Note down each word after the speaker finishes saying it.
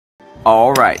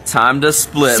All right, time to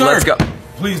split. Sir, let's go.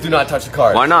 Please do not touch the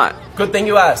cards. Why not? Good thing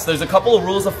you asked. There's a couple of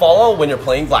rules to follow when you're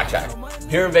playing blackjack.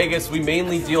 Here in Vegas, we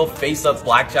mainly deal face-up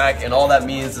blackjack, and all that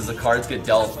means is the cards get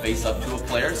dealt face-up to a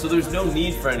player, so there's no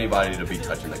need for anybody to be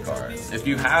touching the cards. If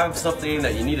you have something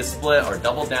that you need to split or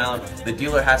double down, the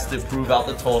dealer has to prove out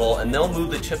the total, and they'll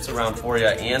move the chips around for you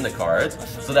and the cards,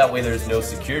 so that way there's no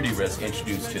security risk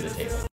introduced to the table.